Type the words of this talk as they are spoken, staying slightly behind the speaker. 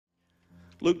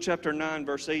Luke chapter 9,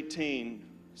 verse 18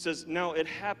 says, "Now it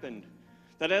happened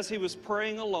that as he was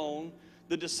praying alone,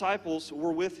 the disciples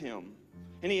were with him.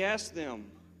 And he asked them,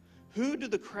 'Who do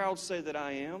the crowd say that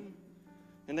I am?'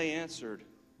 And they answered,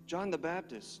 'John the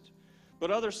Baptist.' But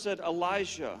others said,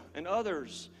 'Elijah,' and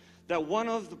others, that one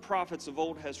of the prophets of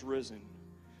old has risen."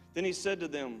 Then he said to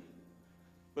them,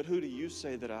 "But who do you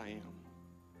say that I am?"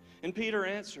 And Peter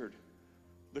answered,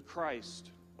 "The Christ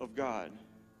of God."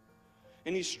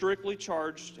 And he strictly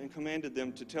charged and commanded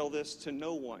them to tell this to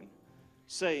no one,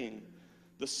 saying,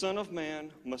 "The Son of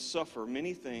Man must suffer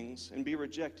many things and be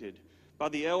rejected by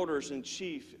the elders and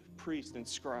chief priests and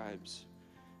scribes,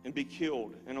 and be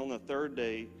killed, and on the third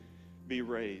day be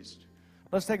raised."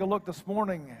 Let's take a look this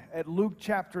morning at Luke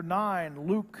chapter 9.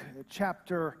 Luke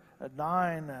chapter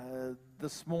 9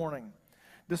 this morning.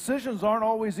 Decisions aren't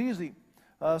always easy.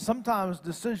 Sometimes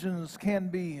decisions can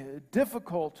be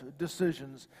difficult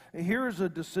decisions. Here's a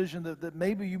decision that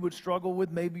maybe you would struggle with,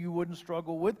 maybe you wouldn't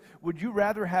struggle with. Would you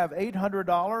rather have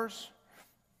 $800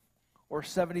 or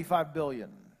 $75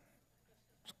 billion?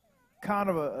 It's kind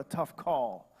of a tough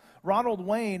call. Ronald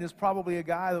Wayne is probably a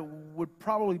guy that would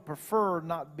probably prefer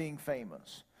not being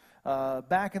famous.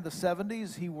 Back in the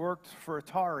 70s, he worked for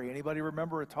Atari. Anybody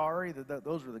remember Atari?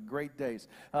 Those were the great days.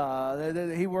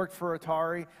 He worked for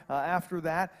Atari. After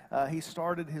that, he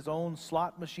started his own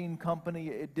slot machine company.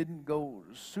 It didn't go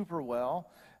super well.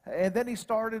 And then he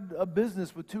started a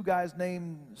business with two guys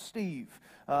named Steve.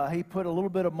 He put a little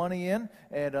bit of money in,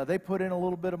 and they put in a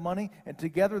little bit of money, and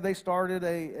together they started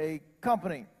a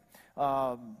company.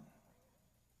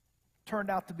 Turned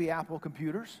out to be Apple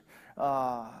Computers.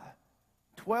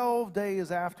 12 days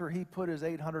after he put his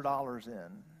 $800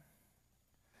 in,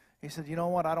 he said, "You know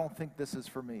what? I don't think this is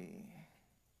for me."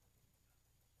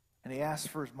 And he asked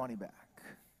for his money back.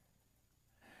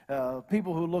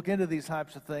 People who look into these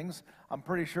types of things, I'm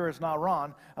pretty sure it's not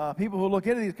Ron, people who look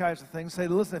into these kinds of things say,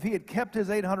 listen, if he had kept his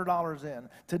 $800 in,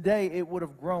 today it would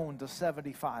have grown to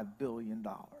 $75 billion.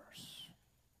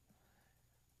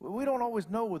 We don't always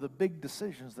know the big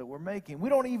decisions that we're making. We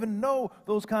don't even know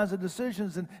those kinds of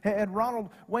decisions. And Ronald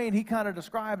Wayne, he kind of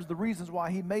describes the reasons why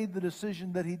he made the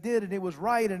decision that he did, and it was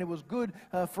right, and it was good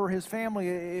for his family.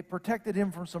 It protected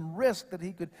him from some risk that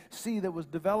he could see that was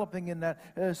developing in that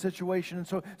situation. And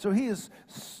so he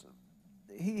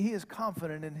is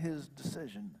confident in his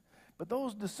decision. But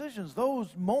those decisions,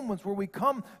 those moments where we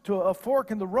come to a fork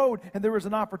in the road and there is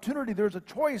an opportunity, there's a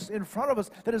choice in front of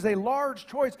us that is a large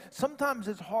choice, sometimes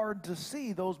it's hard to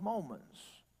see those moments.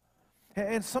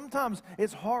 And sometimes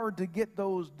it's hard to get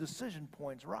those decision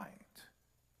points right.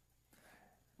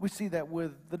 We see that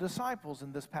with the disciples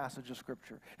in this passage of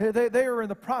Scripture. They are in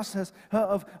the process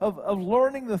of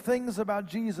learning the things about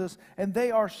Jesus, and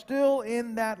they are still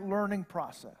in that learning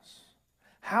process.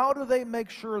 How do they make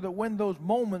sure that when those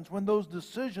moments, when those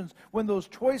decisions, when those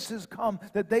choices come,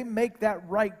 that they make that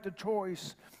right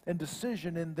choice and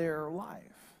decision in their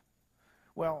life?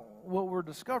 Well, what we're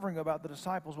discovering about the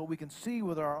disciples, what we can see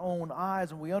with our own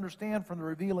eyes and we understand from the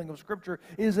revealing of Scripture,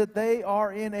 is that they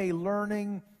are in a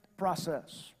learning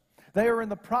process. They are in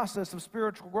the process of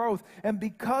spiritual growth, and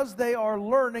because they are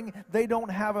learning, they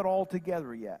don't have it all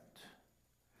together yet.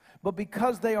 But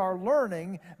because they are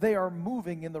learning, they are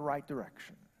moving in the right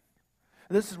direction.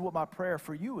 This is what my prayer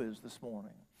for you is this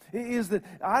morning. Is that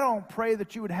I don't pray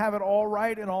that you would have it all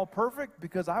right and all perfect,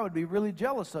 because I would be really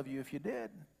jealous of you if you did.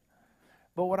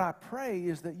 But what I pray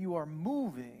is that you are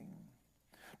moving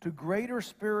to greater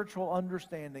spiritual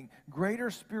understanding,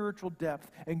 greater spiritual depth,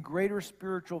 and greater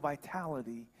spiritual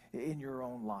vitality in your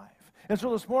own life. And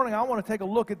so this morning I want to take a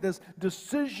look at this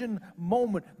decision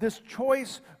moment, this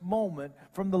choice moment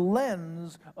from the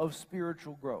lens of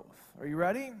spiritual growth. Are you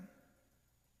ready?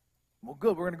 Well,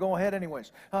 good. We're going to go ahead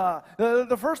anyways.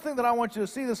 The first thing that I want you to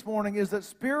see this morning is that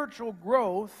spiritual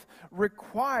growth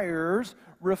requires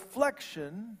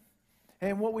reflection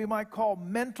and what we might call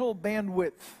mental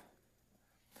bandwidth.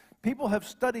 People have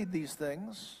studied these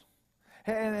things.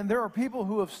 And there are people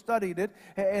who have studied it,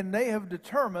 and they have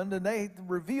determined, and they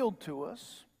revealed to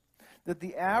us, that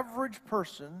the average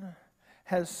person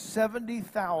has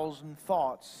 70,000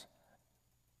 thoughts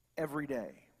every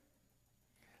day.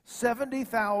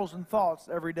 70,000 thoughts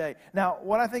every day. Now,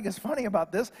 what I think is funny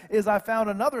about this is I found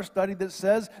another study that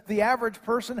says the average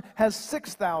person has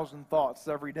 6,000 thoughts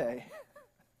every day.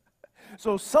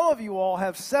 So some of you all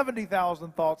have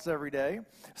 70,000 thoughts every day.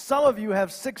 Some of you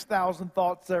have 6,000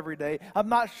 thoughts every day. I'm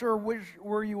not sure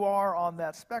where you are on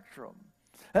that spectrum.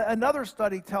 Another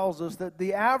study tells us that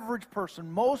the average person,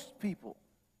 most people,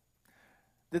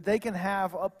 that they can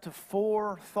have up to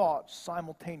 4 thoughts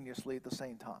simultaneously at the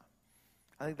same time.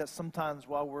 I think that's sometimes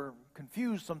why we're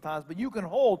confused sometimes, but you can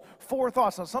hold 4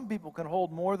 thoughts. Now, some people can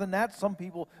hold more than that. Some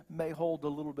people may hold a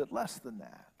little bit less than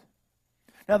that.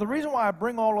 Now, the reason why I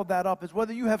bring all of that up is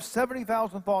whether you have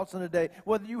 70,000 thoughts in a day,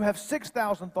 whether you have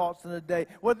 6,000 thoughts in a day,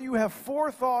 whether you have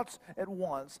 4 thoughts at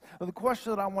once, the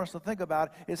question that I want us to think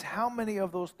about is how many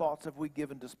of those thoughts have we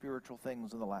given to spiritual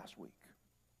things in the last week?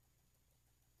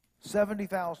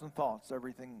 70,000 thoughts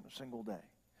every single day.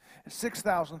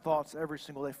 6,000 thoughts every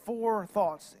single day. 4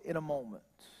 thoughts in a moment.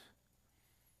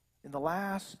 In the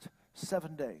last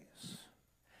 7 days,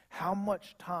 how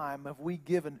much time have we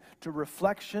given to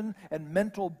reflection and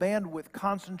mental bandwidth,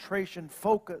 concentration,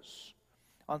 focus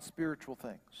on spiritual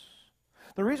things?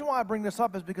 The reason why I bring this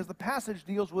up is because the passage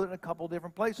deals with it in a couple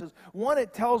different places. One,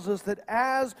 it tells us that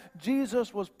as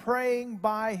Jesus was praying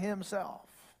by himself,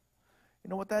 you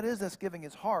know what that is? That's giving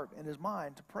his heart and his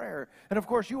mind to prayer. And of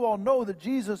course, you all know that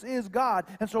Jesus is God.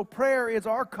 And so prayer is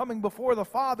our coming before the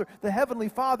Father, the Heavenly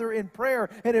Father, in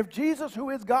prayer. And if Jesus, who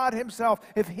is God himself,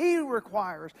 if he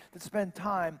requires to spend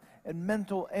time and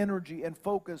mental energy and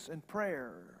focus in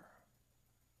prayer,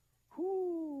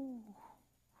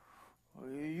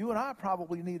 you and I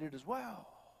probably need it as well.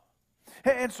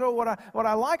 And so what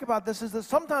I like about this is that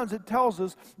sometimes it tells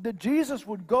us that Jesus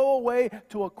would go away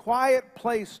to a quiet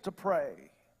place to pray.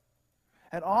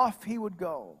 And off he would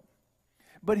go.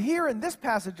 But here in this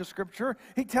passage of Scripture,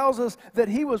 he tells us that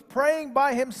he was praying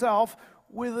by himself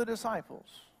with the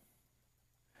disciples.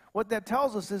 What that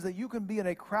tells us is that you can be in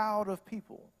a crowd of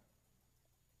people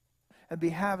and be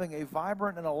having a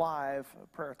vibrant and alive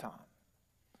prayer time.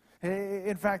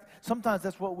 In fact, sometimes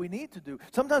that's what we need to do.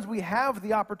 Sometimes we have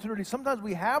the opportunity, sometimes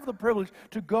we have the privilege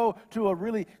to go to a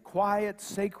really quiet,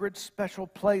 sacred, special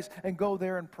place and go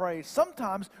there and pray.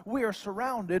 Sometimes we are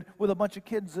surrounded with a bunch of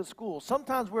kids at school.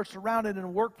 Sometimes we're surrounded in a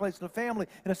workplace, in a family,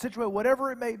 in a situation,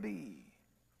 whatever it may be.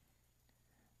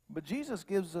 But Jesus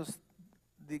gives us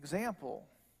the example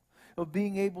of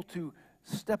being able to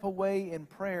step away in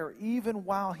prayer even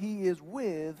while he is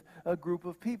with a group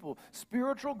of people.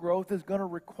 Spiritual growth is going to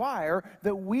require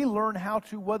that we learn how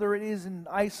to, whether it is in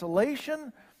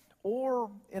isolation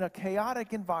or in a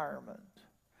chaotic environment,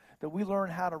 that we learn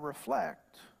how to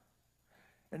reflect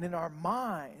and in our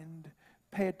mind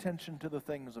pay attention to the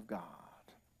things of God.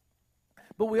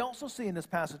 But we also see in this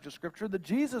passage of Scripture that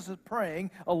Jesus is praying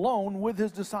alone with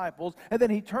his disciples, and then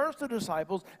he turns to the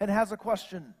disciples and has a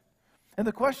question. And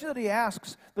the question that he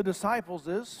asks the disciples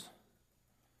is,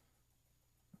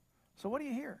 so what do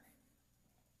you hear?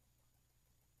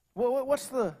 Well, what's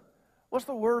the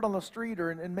word on the street,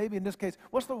 or and maybe in this case,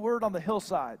 what's the word on the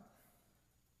hillside?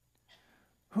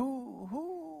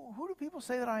 Who do people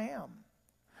say that I am?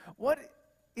 What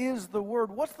is the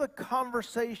word? What's the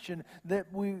conversation that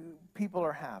people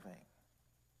are having?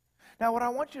 Now, what I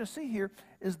want you to see here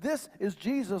is this is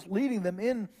Jesus leading them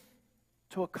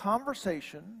into a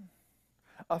conversation,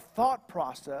 a thought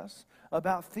process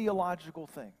about theological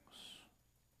things.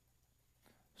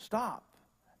 Stop.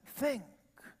 Think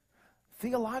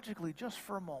theologically just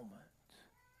for a moment.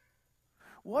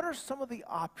 What are some of the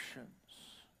options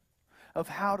of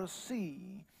how to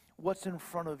see what's in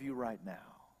front of you right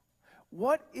now?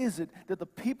 What is it that the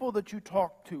people that you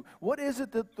talk to, what is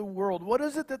it that the world, what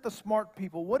is it that the smart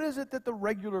people, what is it that the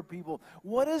regular people,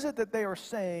 what is it that they are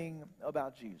saying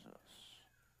about Jesus?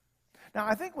 Now,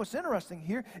 I think what's interesting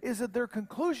here is that their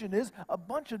conclusion is a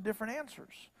bunch of different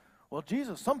answers. Well,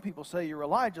 Jesus, some people say you're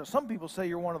Elijah. Some people say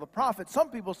you're one of the prophets. Some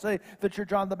people say that you're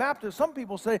John the Baptist. Some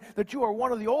people say that you are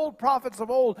one of the old prophets of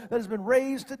old that has been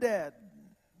raised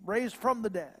from the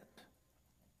dead.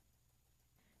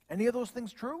 Any of those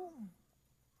things true?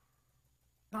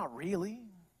 Not really.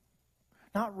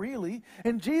 Not really.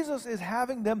 And Jesus is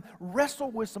having them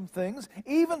wrestle with some things,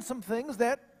 even some things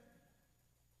that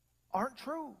aren't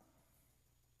true.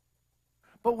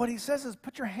 But what he says is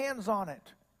put your hands on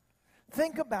it.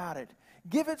 Think about it.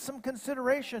 Give it some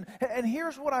consideration. And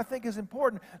here's what I think is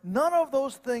important. None of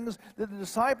those things that the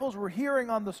disciples were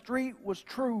hearing on the street was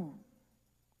true.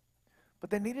 But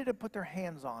they needed to put their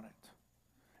hands on it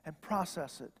and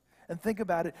process it and think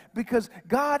about it. Because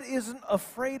God isn't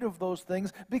afraid of those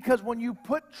things. Because when you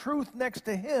put truth next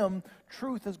to him,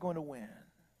 truth is going to win.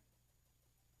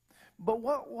 But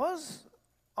what was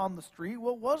on the street,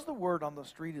 what was the word on the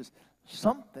street is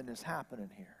something is happening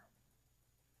here.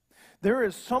 There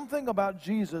is something about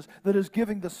Jesus that is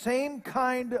giving the same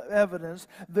kind of evidence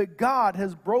that God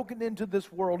has broken into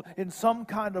this world in some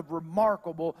kind of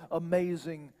remarkable,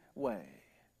 amazing way.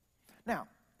 Now,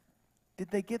 did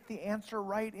they get the answer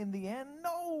right in the end?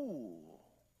 No.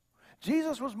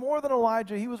 Jesus was more than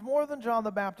Elijah. He was more than John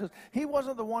the Baptist. He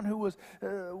wasn't the one who was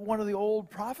one of the old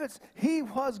prophets. He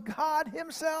was God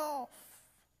himself.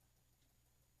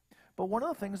 But one of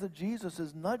the things that Jesus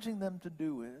is nudging them to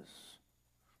do is,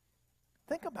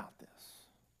 think about this.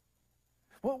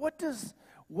 Well, what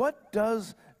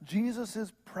does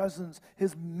Jesus' presence,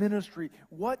 his ministry,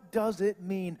 what does it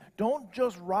mean? Don't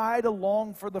just ride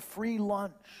along for the free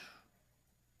lunch.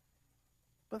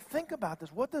 But think about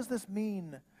this. What does this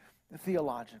mean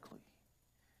theologically?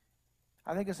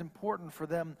 I think it's important for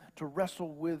them to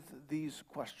wrestle with these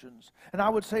questions. And I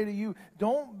would say to you,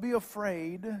 don't be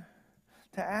afraid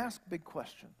to ask big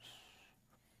questions.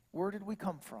 Where did we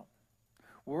come from?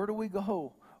 Where do we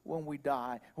go when we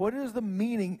die? What is the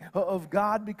meaning of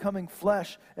God becoming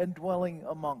flesh and dwelling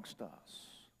amongst us?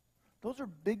 Those are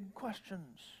big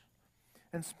questions.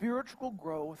 And spiritual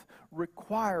growth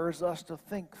requires us to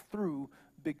think through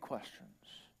big questions.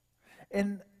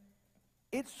 And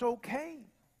it's okay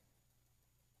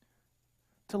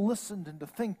to listen and to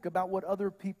think about what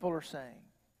other people are saying.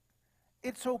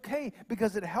 It's okay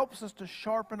because it helps us to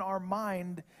sharpen our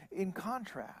mind in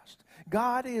contrast.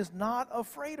 God is not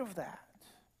afraid of that.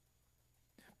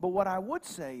 But what I would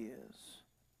say is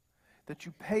that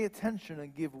you pay attention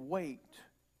and give weight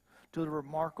to the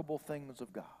remarkable things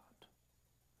of God.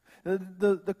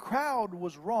 The crowd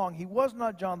was wrong. He was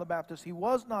not John the Baptist. He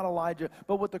was not Elijah.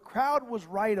 But what the crowd was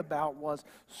right about was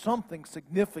something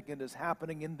significant is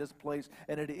happening in this place,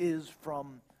 and it is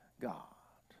from God.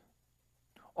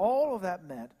 All of that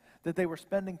meant that they were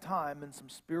spending time in some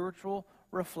spiritual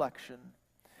reflection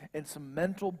and some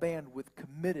mental bandwidth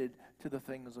committed to the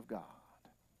things of God.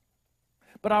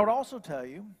 But I would also tell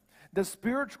you that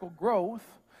spiritual growth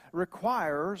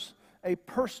requires a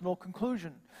personal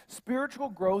conclusion. Spiritual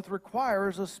growth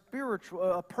requires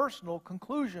a personal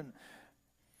conclusion.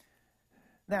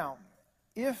 Now,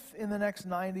 if in the next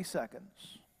 90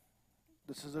 seconds,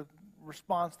 this is a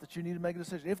response that you need to make a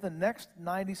decision. If the next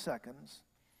 90 seconds,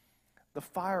 the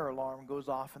fire alarm goes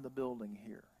off in the building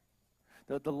here,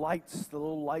 the lights, the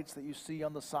little lights that you see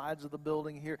on the sides of the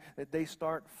building here, that they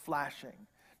start flashing.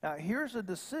 Now, here's a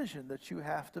decision that you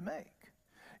have to make.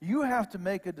 You have to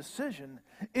make a decision.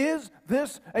 Is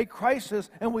this a crisis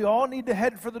and we all need to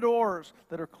head for the doors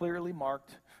that are clearly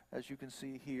marked, as you can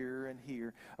see here and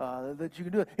here, that you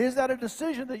can do it? Is that a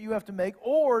decision that you have to make?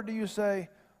 Or do you say,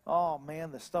 oh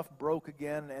man, the stuff broke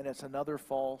again and it's another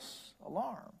false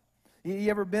alarm?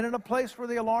 You ever been in a place where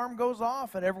the alarm goes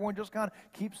off and everyone just kind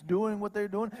of keeps doing what they're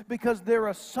doing? Because their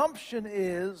assumption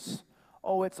is,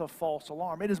 oh, it's a false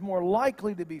alarm. It is more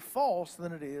likely to be false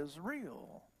than it is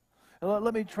real.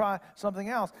 Let me try something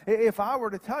else. If I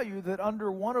were to tell you that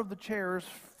under one of the chairs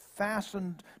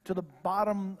fastened to the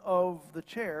bottom of the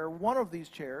chair, one of these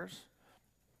chairs,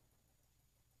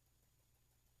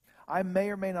 I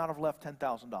may or may not have left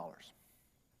 $10,000.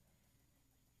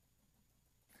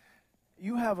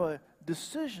 You have a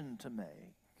decision to make.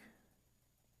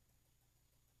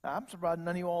 Now, I'm surprised none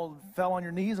of you all fell on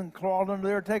your knees and crawled under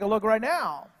there to take a look right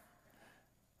now.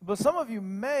 But some of you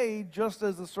may, just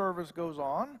as the service goes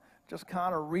on, just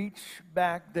kind of reach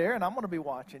back there, and I'm going to be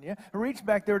watching you, reach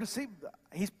back there to see.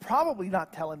 He's probably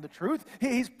not telling the truth.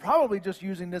 He's probably just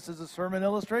using this as a sermon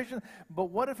illustration. But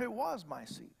what if it was my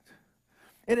seat?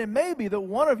 And it may be that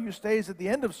one of you stays at the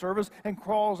end of service and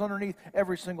crawls underneath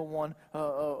every single one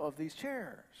of these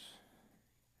chairs.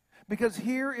 Because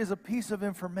here is a piece of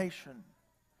information.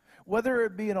 Whether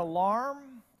it be an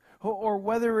alarm or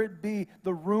whether it be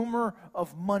the rumor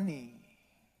of money,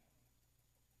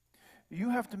 you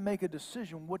have to make a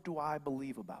decision. What do I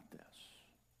believe about this?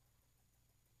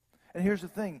 And here's the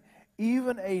thing.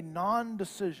 Even a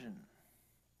non-decision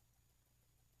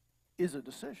is a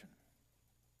decision.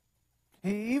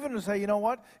 Even to say, you know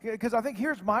what? Because I think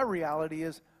here's my reality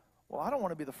is, well, I don't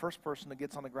want to be the first person that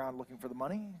gets on the ground looking for the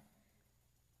money.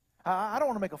 I don't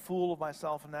want to make a fool of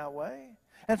myself in that way.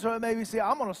 And so it may be, see,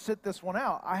 I'm going to sit this one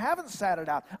out. I haven't sat it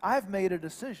out. I've made a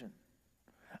decision.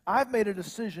 I've made a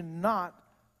decision not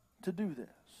to do this.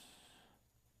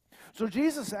 So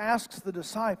Jesus asks the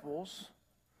disciples,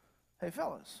 hey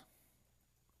fellas,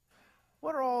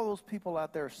 what are all those people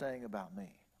out there saying about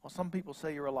me? Well, some people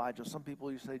say you're Elijah. Some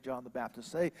people, you say John the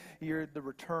Baptist. Say you're the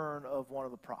return of one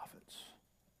of the prophets.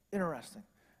 Interesting.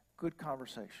 Good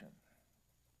conversation.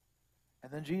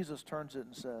 And then Jesus turns it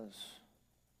and says,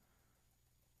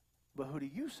 but who do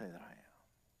you say that I am?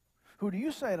 Who do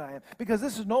you say that I am? Because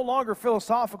this is no longer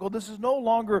philosophical. This is no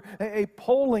longer a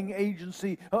polling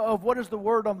agency of what is the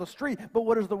word on the street, but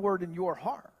what is the word in your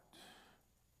heart.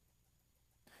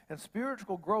 And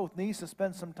spiritual growth needs to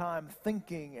spend some time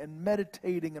thinking and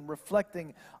meditating and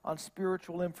reflecting on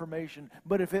spiritual information.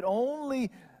 But if it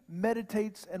only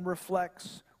meditates and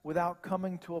reflects without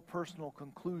coming to a personal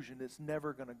conclusion, it's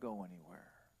never going to go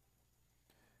anywhere.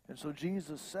 And so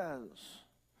Jesus says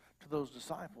to those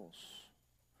disciples,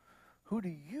 "Who do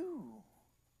you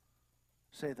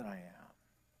say that I am?"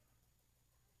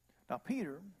 Now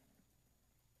Peter,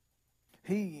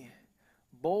 he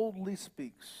boldly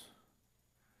speaks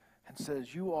and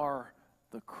says, "You are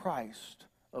the Christ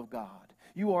of God.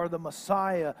 You are the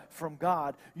Messiah from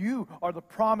God. You are the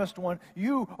promised one.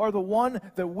 You are the one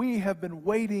that we have been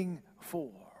waiting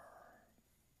for."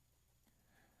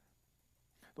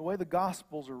 The way the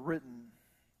Gospels are written,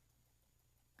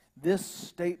 this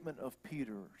statement of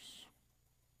Peter's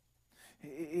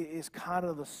is kind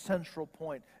of the central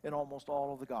point in almost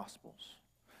all of the Gospels.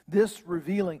 This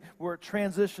revealing, where it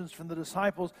transitions from the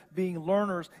disciples being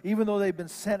learners, even though they've been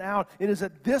sent out, it is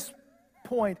at this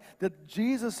point that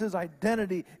Jesus'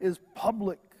 identity is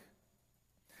public.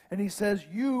 And he says,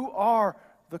 "You are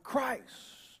the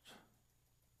Christ."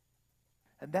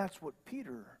 And that's what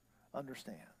Peter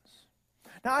understands.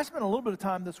 Now, I spent a little bit of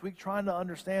time this week trying to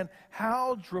understand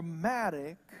how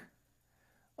dramatic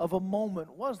of a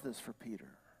moment was this for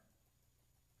Peter.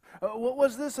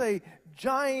 Was this a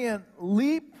giant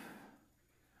leap,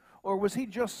 or was he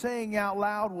just saying out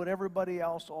loud what everybody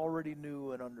else already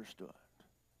knew and understood?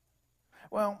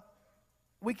 Well,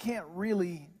 we can't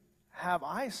really have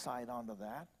eyesight onto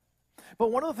that. But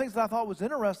one of the things that I thought was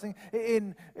interesting,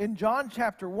 in John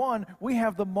chapter 1, we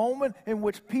have the moment in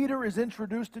which Peter is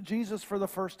introduced to Jesus for the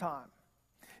first time.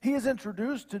 He is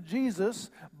introduced to Jesus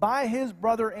by his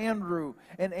brother Andrew.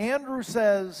 And Andrew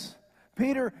says,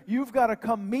 "Peter, you've got to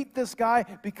come meet this guy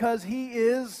because he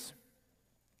is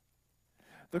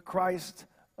the Christ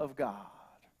of God."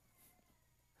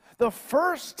 The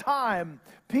first time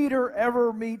Peter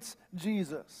ever meets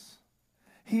Jesus,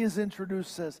 he is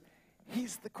introduced, says,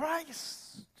 "He's the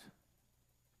Christ."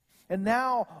 And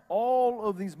now, all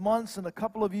of these months and a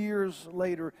couple of years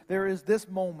later, there is this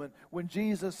moment when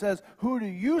Jesus says, "Who do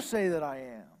you say that I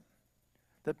am?"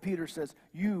 That Peter says,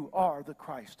 "You are the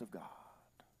Christ of God."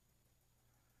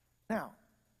 Now,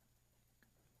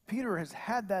 Peter has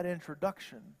had that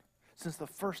introduction since the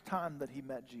first time that he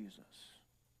met Jesus.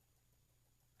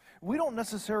 We don't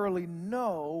necessarily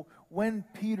know when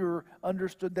Peter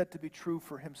understood that to be true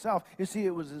for himself. You see,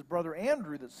 it was his brother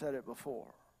Andrew that said it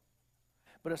before.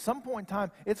 But at some point in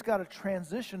time, it's got to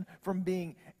transition from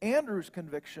being Andrew's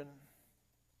conviction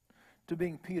to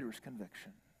being Peter's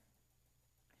conviction.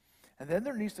 And then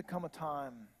there needs to come a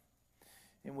time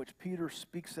in which Peter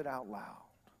speaks it out loud.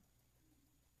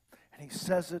 And he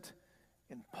says it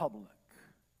in public.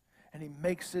 And he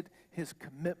makes it his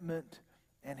commitment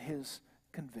and his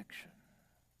conviction.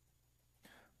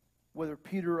 Whether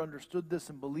Peter understood this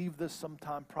and believed this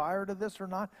sometime prior to this or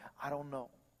not, I don't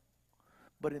know.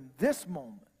 But in this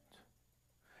moment,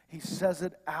 he says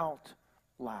it out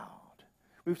loud.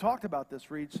 We've talked about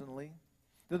this recently,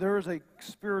 that there is a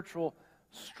spiritual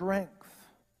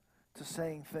strength to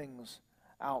saying things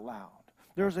out loud.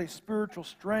 There's a spiritual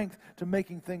strength to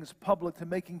making things public, to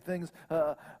making things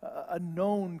a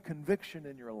known conviction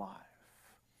in your life.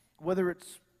 Whether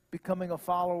it's becoming a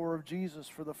follower of Jesus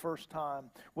for the first time,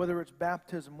 whether it's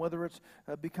baptism, whether it's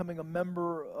becoming a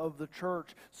member of the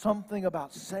church, something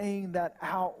about saying that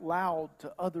out loud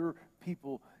to other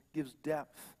people gives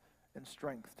depth and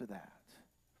strength to that.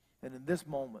 And in this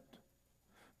moment,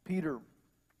 Peter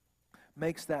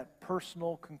makes that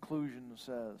personal conclusion and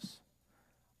says,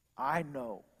 "I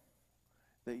know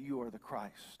that you are the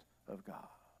Christ of God."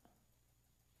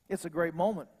 It's a great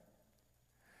moment.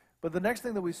 But the next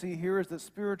thing that we see here is that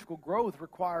spiritual growth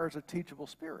requires a teachable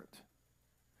spirit.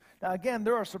 Now again,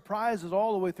 there are surprises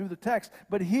all the way through the text,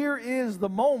 but here is the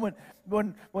moment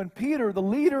when Peter, the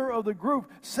leader of the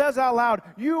group, says out loud,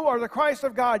 "You are the Christ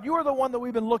of God. You are the one that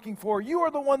we've been looking for. You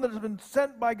are the one that has been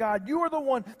sent by God. You are the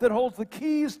one that holds the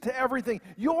keys to everything.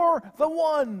 You're the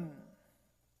one."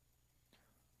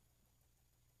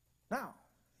 Now,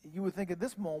 you would think at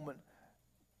this moment,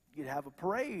 you'd have a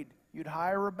parade. You'd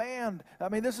hire a band. I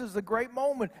mean, this is the great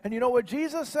moment. And you know what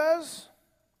Jesus says?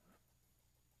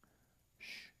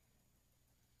 Shh.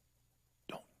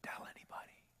 Don't tell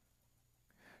anybody.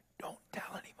 Don't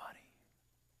tell anybody.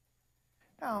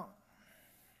 Now,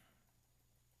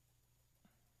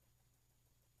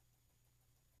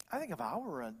 I think if I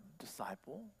were a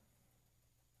disciple,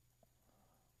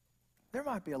 there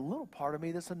might be a little part of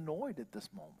me that's annoyed at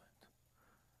this moment.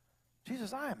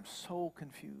 Jesus, I am so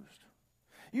confused.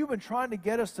 You've been trying to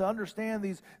get us to understand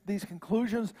these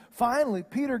conclusions. Finally,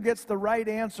 Peter gets the right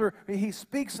answer. He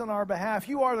speaks on our behalf.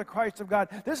 You are the Christ of God.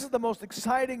 This is the most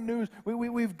exciting news.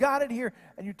 We've got it here.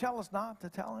 And you tell us not to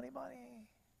tell anybody.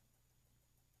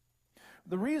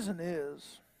 The reason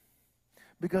is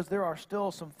because there are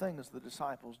still some things the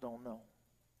disciples don't know.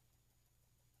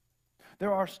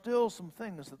 There are still some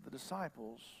things that the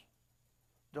disciples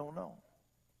don't know.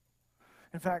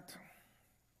 In fact,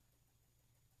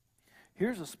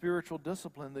 here's a spiritual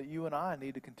discipline that you and I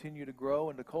need to continue to grow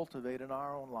and to cultivate in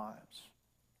our own lives.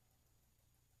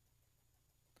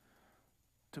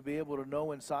 To be able to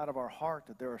know inside of our heart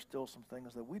that there are still some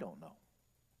things that we don't know.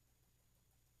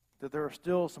 That there are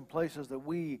still some places that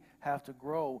we have to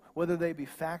grow, whether they be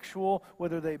factual,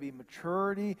 whether they be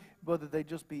maturity, whether they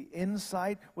just be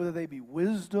insight, whether they be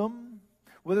wisdom,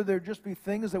 whether there just be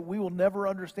things that we will never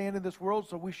understand in this world,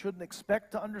 so we shouldn't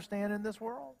expect to understand in this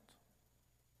world.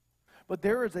 But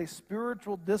there is a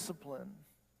spiritual discipline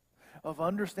of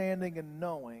understanding and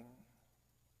knowing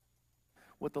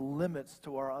what the limits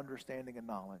to our understanding and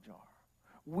knowledge are.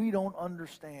 We don't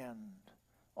understand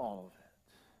all of it.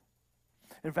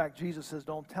 In fact, Jesus says,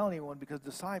 don't tell anyone, because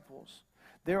disciples,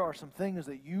 there are some things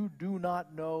that you do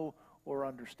not know or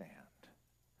understand.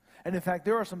 And in fact,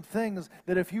 there are some things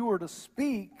that if you were to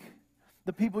speak,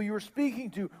 the people you're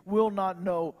speaking to will not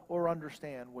know or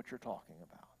understand what you're talking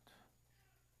about.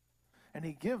 And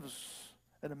he gives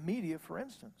an immediate for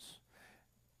instance.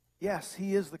 Yes,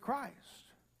 he is the Christ.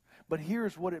 But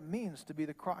here's what it means to be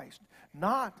the Christ.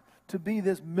 Not to be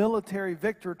this military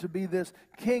victor, to be this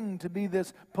king, to be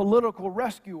this political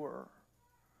rescuer.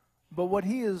 But what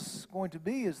he is going to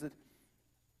be is that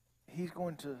he's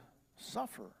going to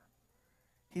suffer.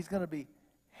 He's going to be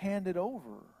handed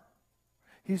over.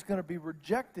 He's going to be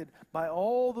rejected by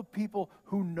all the people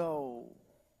who know.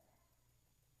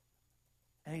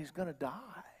 And he's going to die.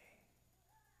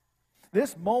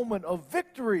 This moment of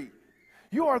victory,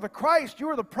 you are the Christ, you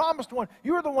are the promised one,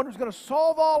 you are the one who's going to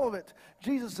solve all of it.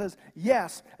 Jesus says,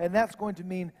 yes, and that's going to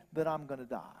mean that I'm going to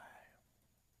die.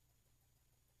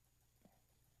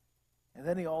 And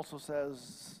then he also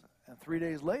says, and 3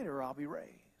 days later I'll be raised.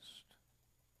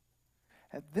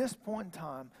 At this point in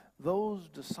time, those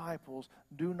disciples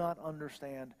do not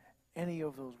understand any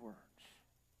of those words.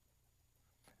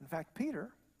 In fact, Peter,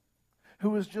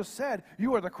 who has just said,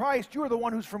 you are the Christ, you are the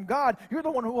one who's from God, you're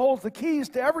the one who holds the keys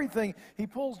to everything. He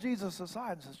pulls Jesus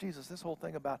aside and says, Jesus, this whole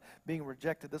thing about being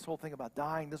rejected, this whole thing about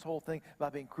dying, this whole thing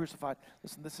about being crucified,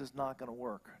 listen, this is not going to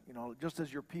work. You know, just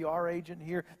as your PR agent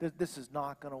here, this is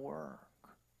not going to work.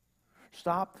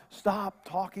 Stop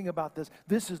talking about this.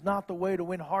 This is not the way to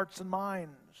win hearts and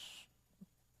minds.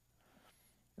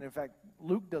 And in fact,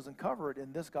 Luke doesn't cover it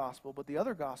in this gospel, but the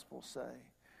other gospels say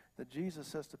that Jesus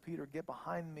says to Peter, get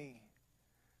behind me,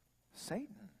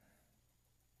 Satan.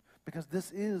 Because this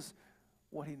is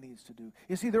what he needs to do.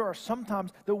 You see, there are some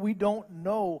times that we don't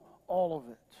know all of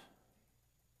it.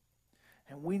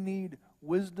 And we need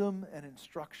wisdom and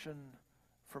instruction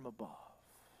from above.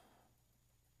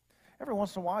 Every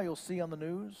once in a while you'll see on the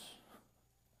news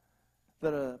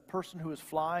that a person who is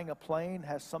flying a plane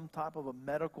has some type of a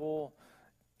medical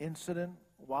incident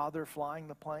while they're flying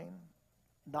the plane.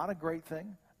 Not a great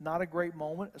thing. Not a great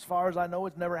moment. As far as I know,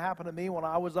 it's never happened to me when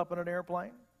I was up in an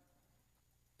airplane.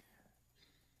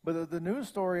 But the news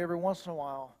story every once in a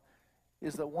while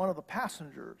is that one of the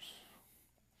passengers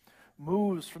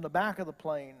moves from the back of the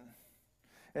plane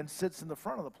and sits in the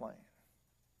front of the plane.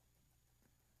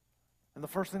 And the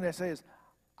first thing they say is,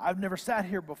 I've never sat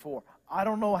here before. I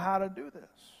don't know how to do this.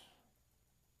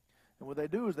 And what they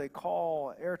do is they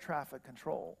call air traffic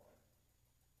control.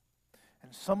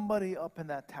 And somebody up in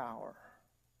that tower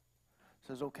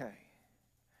says, okay,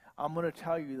 I'm going to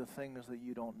tell you the things that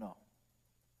you don't know.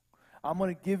 I'm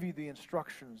going to give you the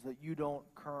instructions that you don't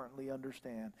currently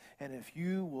understand. And if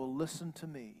you will listen to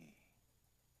me,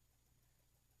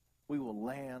 we will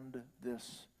land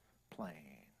this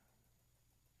plane.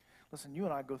 Listen, you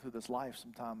and I go through this life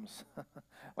sometimes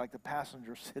like the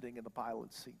passenger sitting in the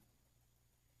pilot's seat.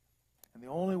 And the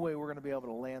only way we're going to be able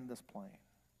to land this plane,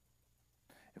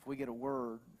 if we get a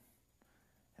word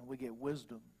and we get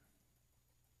wisdom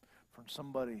from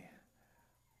somebody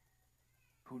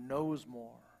who knows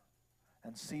more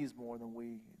and sees more than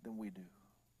we do.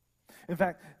 In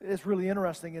fact, it's really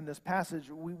interesting in this passage,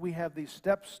 we have these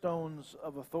stepstones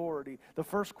of authority. The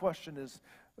first question is,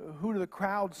 who do the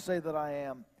crowds say that I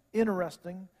am?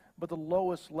 Interesting, but the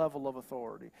lowest level of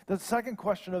authority. The second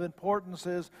question of importance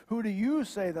is, who do you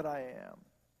say that I am?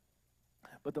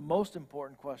 But the most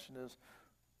important question is,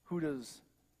 who does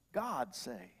God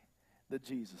say that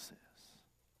Jesus is?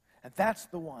 And that's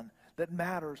the one that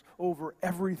matters over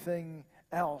everything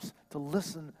else, to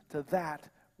listen to that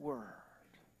word.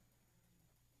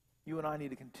 You and I need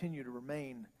to continue to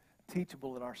remain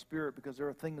teachable in our spirit, because there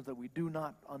are things that we do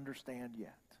not understand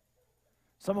yet.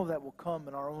 Some of that will come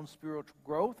in our own spiritual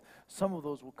growth. Some of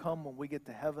those will come when we get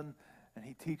to heaven and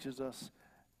He teaches us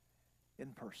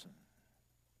in person.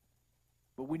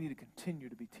 But we need to continue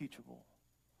to be teachable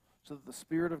so that the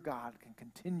Spirit of God can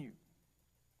continue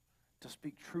to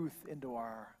speak truth into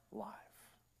our life.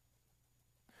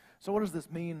 So what does this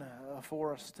mean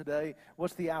for us today?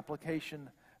 What's the application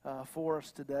for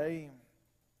us today?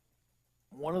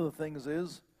 One of the things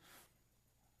is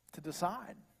to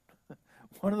decide.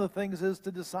 One of the things is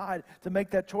to decide, to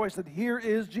make that choice that here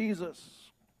is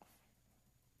Jesus.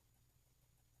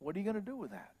 What are you going to do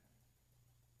with that?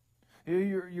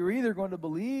 You're either going to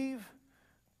believe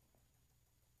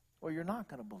or you're not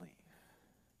going to believe.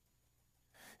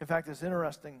 In fact, it's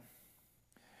interesting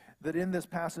that in this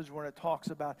passage when it talks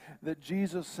about that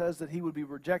Jesus says that He would be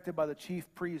rejected by the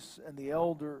chief priests and the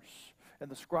elders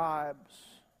and the scribes.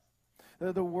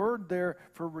 The word there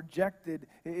for rejected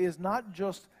is not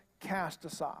just cast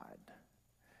aside,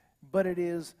 but it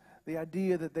is the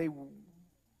idea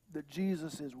that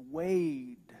Jesus is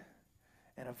weighed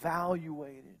and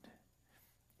evaluated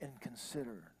and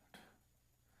considered.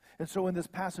 And so in this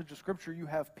passage of Scripture, you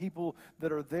have people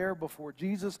that are there before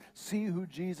Jesus, see who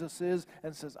Jesus is,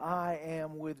 and says, I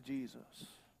am with Jesus.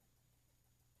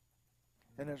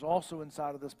 And there's also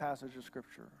inside of this passage of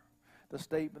Scripture the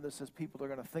statement that says people are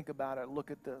going to think about it, look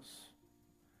at this,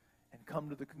 and come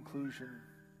to the conclusion,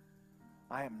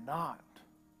 I am not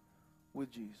with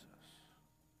Jesus.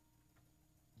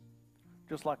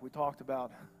 Just like we talked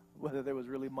about whether there was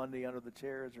really money under the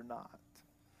chairs or not,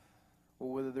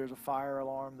 or whether there's a fire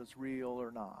alarm that's real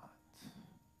or not.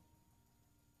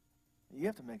 You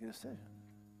have to make a decision.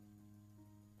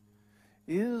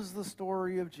 Is the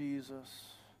story of Jesus,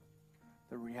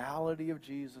 the reality of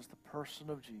Jesus, the person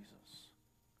of Jesus,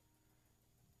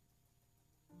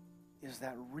 is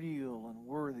that real and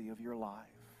worthy of your life?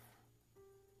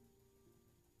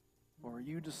 Or are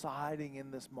you deciding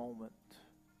in this moment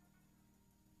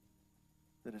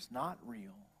that it's not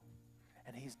real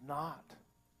and He's not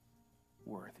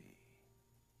worthy?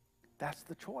 That's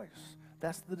the choice.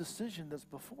 That's the decision that's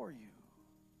before you.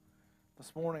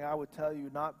 This morning I would tell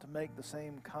you not to make the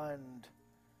same kind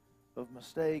of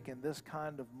mistake in this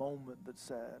kind of moment that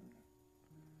said,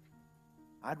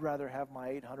 I'd rather have my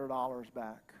 $800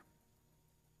 back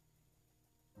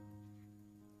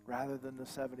rather than the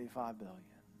 $75 billion.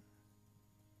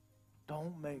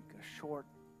 Don't make a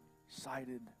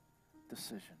short-sighted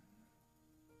decision.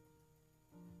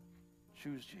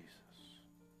 Choose Jesus.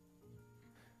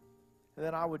 And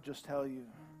then I would just tell you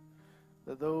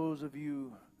that those of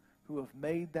you who have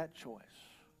made that choice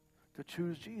to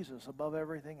choose Jesus above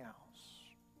everything else,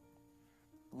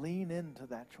 lean into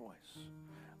that choice.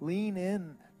 Lean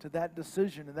in to that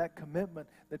decision and that commitment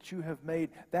that you have made.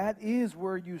 That is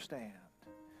where you stand.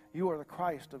 You are the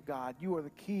Christ of God. You are the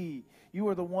key. You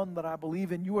are the one that I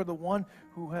believe in. You are the one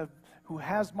who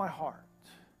has my heart.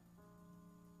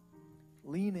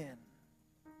 Lean in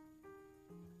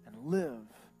and live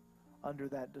under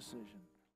that decision.